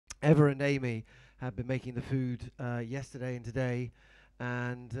Eva and Amy have been making the food yesterday and today,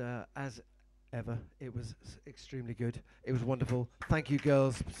 and as ever, it was extremely good. It was wonderful. Thank you,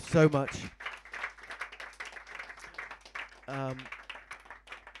 girls, so much. Um,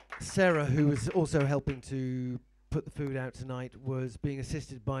 Sarah, who was also helping to put the food out tonight, was being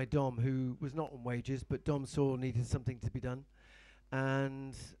assisted by Dom, who was not on wages, but Dom saw needed something to be done.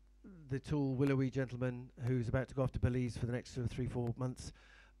 And the tall, willowy gentleman who's about to go off to Belize for the next sort of 3-4 months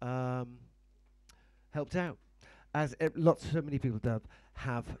um, helped out, as so many people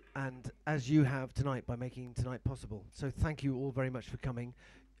have, and as you have tonight by making tonight possible. So thank you all very much for coming.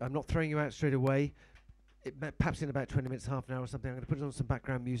 I'm not throwing you out straight away. Perhaps in about 20 minutes, half an hour or something, I'm going to put on some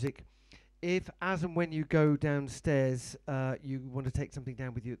background music. If, as and when you go downstairs, you want to take something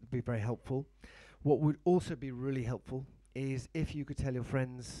down with you, it would be very helpful. What would also be really helpful is if you could tell your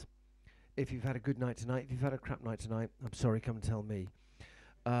friends, if you've had a good night tonight, if you've had a crap night tonight, I'm sorry, come and tell me.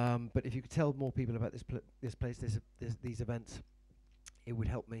 But if you could tell more people about this place, these events, it would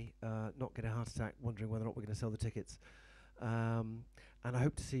help me not get a heart attack wondering whether or not we're going to sell the tickets. And I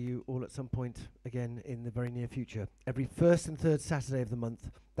hope to see you all at some point again in the very near future. Every first and third Saturday of the month,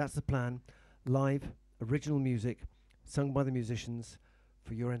 that's the plan. Live, original music, sung by the musicians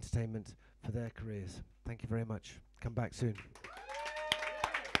for your entertainment, for their careers. Thank you very much. Come back soon.